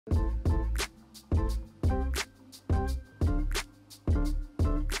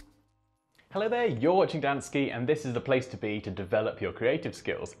Hello there, you're watching Dansky and this is the place to be to develop your creative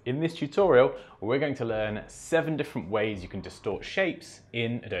skills. In this tutorial, we're going to learn 7 different ways you can distort shapes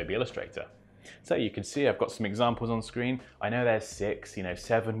in Adobe Illustrator. So you can see I've got some examples on screen. I know there's 6,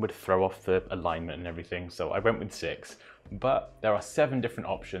 7 would throw off the alignment and everything, so I went with 6. But there are 7 different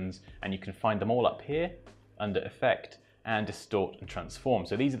options and you can find them all up here under Effect and Distort and Transform.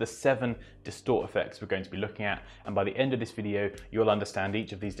 So these are the 7 distort effects we're going to be looking at, and by the end of this video you'll understand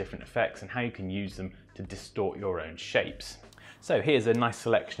each of these different effects and how you can use them to distort your own shapes. So here's a nice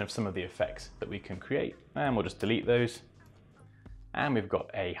selection of some of the effects that we can create, and we'll just delete those. And we've got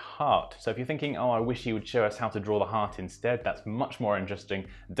a heart. So if you're thinking, oh, I wish he would show us how to draw the heart instead, that's much more interesting.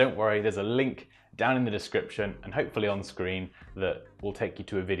 Don't worry, there's a link down in the description and hopefully on screen that will take you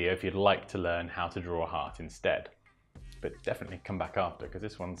to a video if you'd like to learn how to draw a heart instead. But definitely come back after because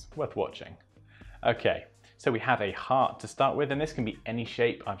this one's worth watching. Okay, so we have a heart to start with, and this can be any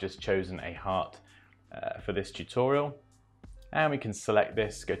shape. I've just chosen a heart for this tutorial. And we can select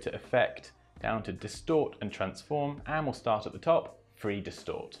this, go to Effect, down to Distort and Transform, and we'll start at the top, Free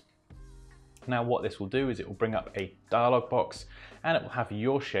Distort. Now what this will do is it will bring up a dialog box and it will have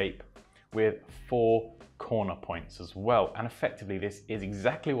your shape with 4 corner points as well. And effectively this is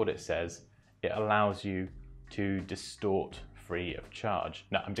exactly what it says. It allows you to distort free of charge.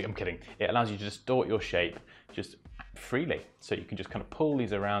 No, I'm kidding. It allows you to distort your shape just freely. So you can just kind of pull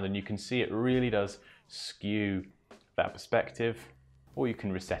these around and you can see it really does skew that perspective, or you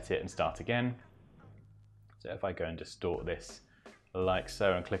can reset it and start again. So if I go and distort this like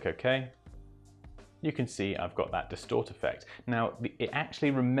so and click OK, you can see I've got that distort effect. Now it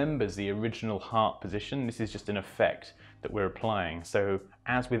actually remembers the original heart position. This is just an effect that we're applying. So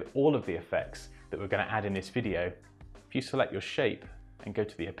as with all of the effects that we're going to add in this video, if you select your shape and go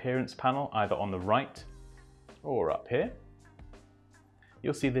to the appearance panel either on the right or up here,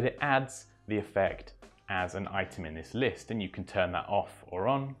 you'll see that it adds the effect as an item in this list, and you can turn that off or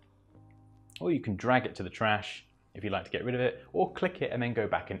on, or you can drag it to the trash if you'd like to get rid of it, or click it and then go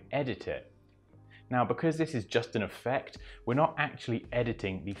back and edit it. Now because this is just an effect, we're not actually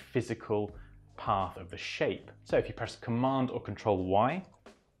editing the physical path of the shape. So if you press Command or Control Y,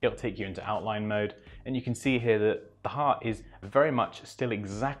 it'll take you into outline mode, and you can see here that the heart is very much still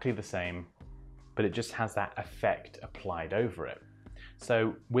exactly the same, but it just has that effect applied over it.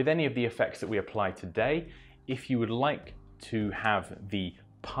 So with any of the effects that we apply today, if you would like to have the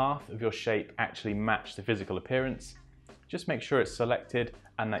path of your shape actually match the physical appearance, just make sure it's selected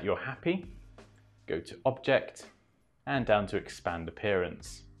and that you're happy. Go to Object and down to Expand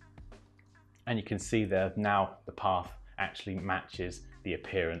Appearance. And you can see there now the path actually matches the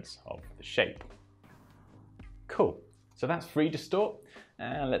appearance of the shape. Cool, so that's Free Distort,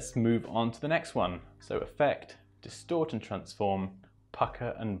 and let's move on to the next one. So Effect, Distort and Transform,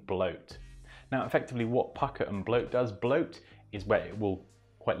 Pucker and Bloat. Now effectively what Pucker and Bloat does, bloat is where it will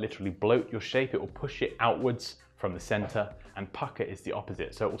quite literally bloat your shape, it will push it outwards from the center, and pucker is the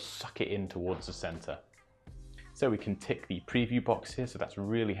opposite, so it will suck it in towards the center. So we can tick the preview box here, so that's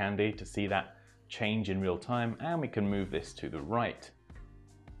really handy to see that change in real time, and we can move this to the right.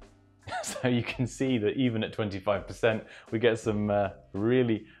 So you can see that even at 25%, we get some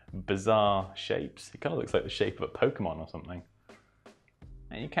really bizarre shapes. It kind of looks like the shape of a Pokemon or something.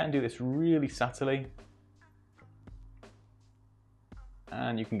 And you can do this really subtly.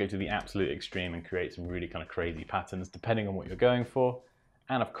 And you can go to the absolute extreme and create some really kind of crazy patterns depending on what you're going for.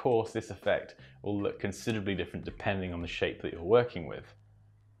 And of course, this effect will look considerably different depending on the shape that you're working with.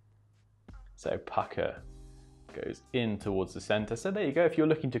 So pucker goes in towards the center. So there you go. If you're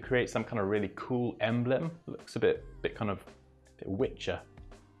looking to create some kind of really cool emblem, looks a bit Witcher.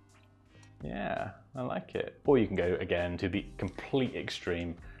 Yeah, I like it. Or you can go again to the complete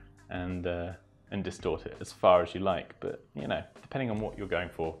extreme and distort it as far as you like. But depending on what you're going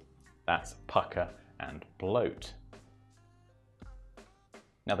for, that's pucker and bloat.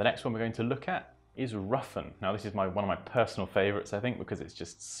 Now the next one we're going to look at is roughen. Now this is one of my personal favorites, I think, because it's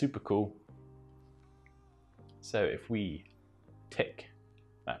just super cool. So if we tick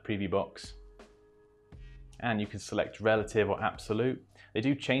that preview box, and you can select relative or absolute. They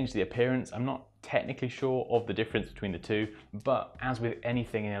do change the appearance. I'm not technically sure of the difference between the two, but as with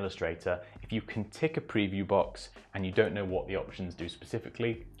anything in Illustrator, if you can tick a preview box and you don't know what the options do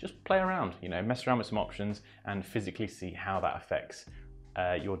specifically, just play around, mess around with some options and physically see how that affects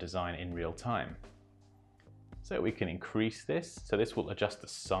your design in real time. So we can increase this. So this will adjust the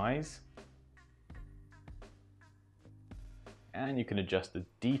size. And you can adjust the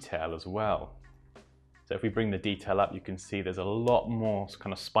detail as well. So if we bring the detail up, you can see there's a lot more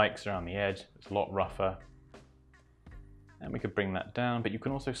kind of spikes around the edge. It's a lot rougher. And we could bring that down, but you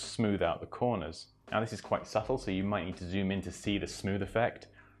can also smooth out the corners. Now this is quite subtle, so you might need to zoom in to see the smooth effect.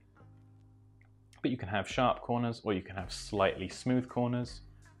 But you can have sharp corners or you can have slightly smooth corners.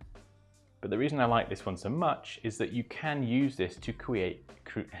 But the reason I like this one so much is that you can use this to create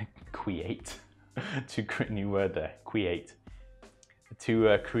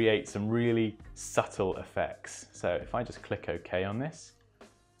some really subtle effects. So if I just click OK on this,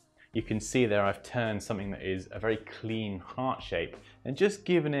 you can see there I've turned something that is a very clean heart shape and just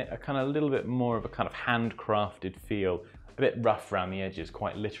given it a kind of little bit more of a kind of handcrafted feel, a bit rough around the edges,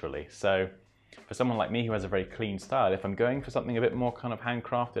 quite literally. So for someone like me who has a very clean style, if I'm going for something a bit more kind of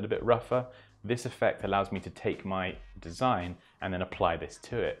handcrafted, a bit rougher, this effect allows me to take my design and then apply this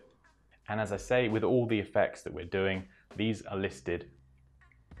to it. And as I say, with all the effects that we're doing, these are listed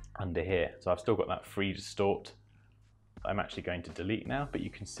under here. So I've still got that free distort I'm actually going to delete now, but you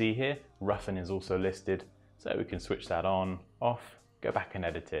can see here, roughen is also listed. So we can switch that on, off, go back and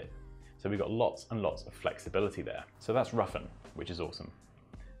edit it. So we've got lots and lots of flexibility there. So that's roughen, which is awesome.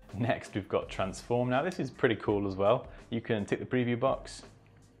 Next, we've got transform. Now this is pretty cool as well. You can tick the preview box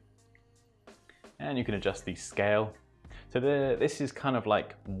and you can adjust the scale. So this is kind of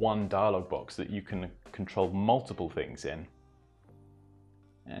like one dialog box that you can control multiple things in.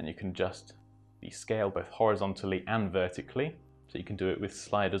 And you can adjust the scale both horizontally and vertically. So you can do it with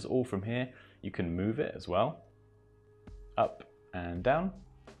sliders all from here. You can move it as well, up and down.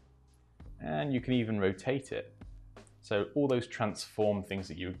 And you can even rotate it. So all those transform things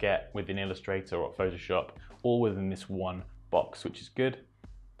that you get within Illustrator or Photoshop, all within this one box, which is good.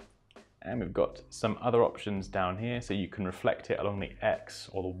 And we've got some other options down here. So you can reflect it along the X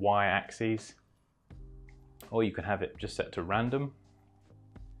or the Y axes, or you can have it just set to random.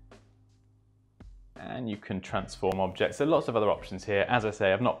 And you can transform objects. So lots of other options here. As I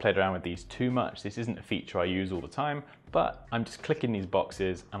say, I've not played around with these too much. This isn't a feature I use all the time, but I'm just clicking these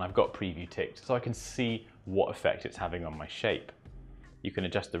boxes and I've got preview ticked so I can see what effect it's having on my shape. You can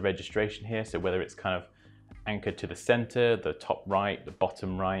adjust the registration here, so whether it's kind of anchored to the center, the top right, the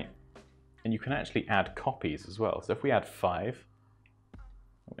bottom right, and you can actually add copies as well. So if we add 5,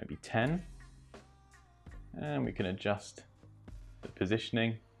 or maybe 10, and we can adjust the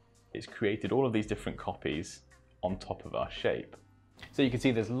positioning, it's created all of these different copies on top of our shape. So you can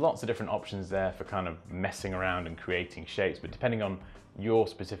see there's lots of different options there for kind of messing around and creating shapes, but depending on your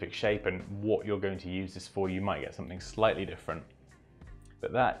specific shape and what you're going to use this for, you might get something slightly different.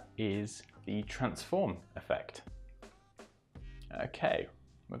 But that is the transform effect. Okay,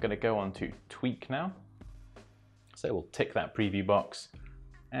 we're going to go on to tweak now. So we'll tick that preview box,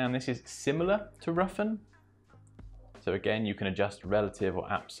 and this is similar to roughen. So again, you can adjust relative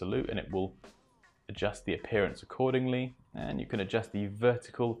or absolute and it will adjust the appearance accordingly, and you can adjust the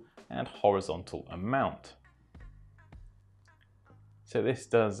vertical and horizontal amount. So this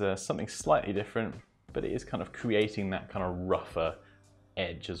does something slightly different, but it is kind of creating that kind of rougher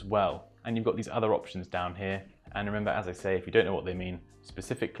edge as well. And you've got these other options down here. And remember, as I say, if you don't know what they mean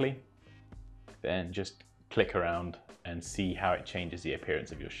specifically, then just click around and see how it changes the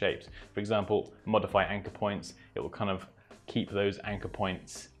appearance of your shapes. For example, modify anchor points. It will kind of keep those anchor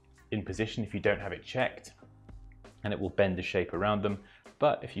points in position if you don't have it checked, and it will bend the shape around them.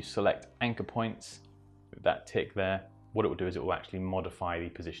 But if you select anchor points with that tick there, what it will do is it will actually modify the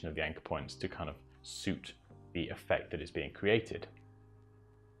position of the anchor points to kind of suit the effect that is being created.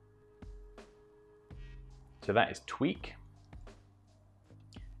 So that is tweak.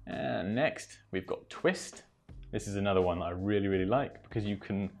 And next we've got twist. This is another one that I really, really like because you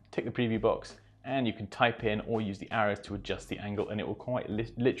can tick the preview box and you can type in or use the arrows to adjust the angle, and it will quite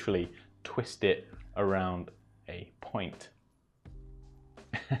literally twist it around a point.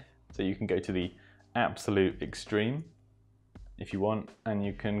 So you can go to the absolute extreme if you want, and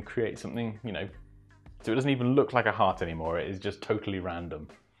you can create something, you know, so it doesn't even look like a heart anymore. It is just totally random.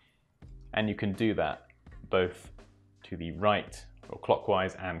 And you can do that both to the right or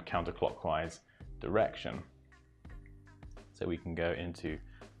clockwise and counterclockwise direction. So we can go into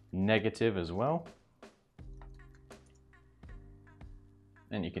negative as well.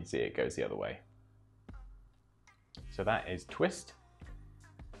 And you can see it goes the other way. So that is twist.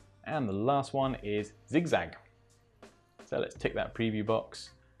 And the last one is zigzag. So let's tick that preview box.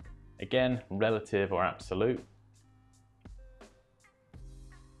 Again, relative or absolute.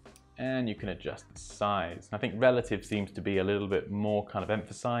 And you can adjust the size. I think relative seems to be a little bit more kind of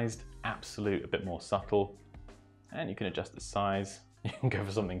emphasized, absolute a bit more subtle. And you can adjust the size. You can go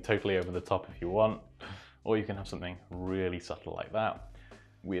for something totally over the top if you want, or you can have something really subtle like that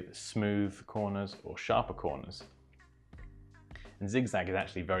with smooth corners or sharper corners. And zigzag is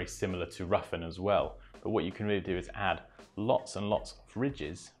actually very similar to roughen as well. But what you can really do is add lots and lots of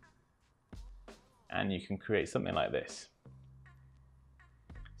ridges, and you can create something like this.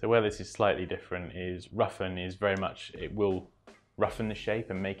 So where this is slightly different is roughen is very much, it will roughen the shape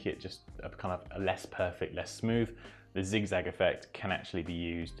and make it just a kind of a less perfect, less smooth. The zigzag effect can actually be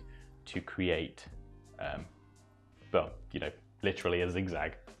used to create, well, you know, literally a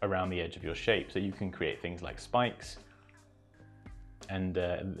zigzag around the edge of your shape. So you can create things like spikes, and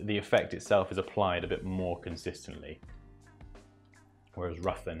the effect itself is applied a bit more consistently. Whereas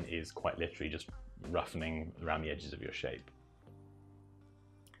roughen is quite literally just roughening around the edges of your shape.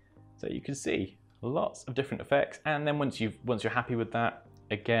 So you can see lots of different effects, and then once you're happy with that,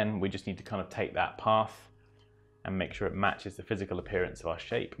 again, we just need to kind of take that path and make sure it matches the physical appearance of our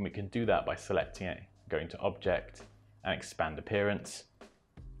shape, and we can do that by selecting it, going to Object and Expand Appearance.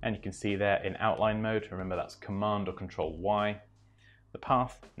 And you can see there in outline mode, remember that's Command or Control Y, the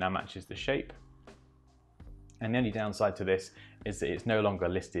path now matches the shape. And the only downside to this is that it's no longer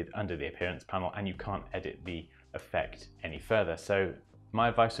listed under the Appearance panel and you can't edit the effect any further. So my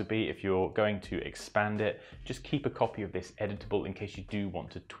advice would be, if you're going to expand it, just keep a copy of this editable in case you do want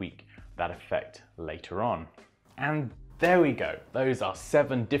to tweak that effect later on. And there we go. Those are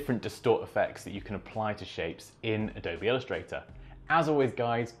 7 different distort effects that you can apply to shapes in Adobe Illustrator. As always,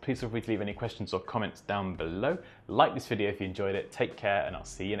 guys, please feel free to leave any questions or comments down below. Like this video if you enjoyed it. Take care, and I'll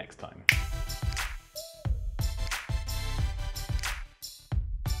see you next time.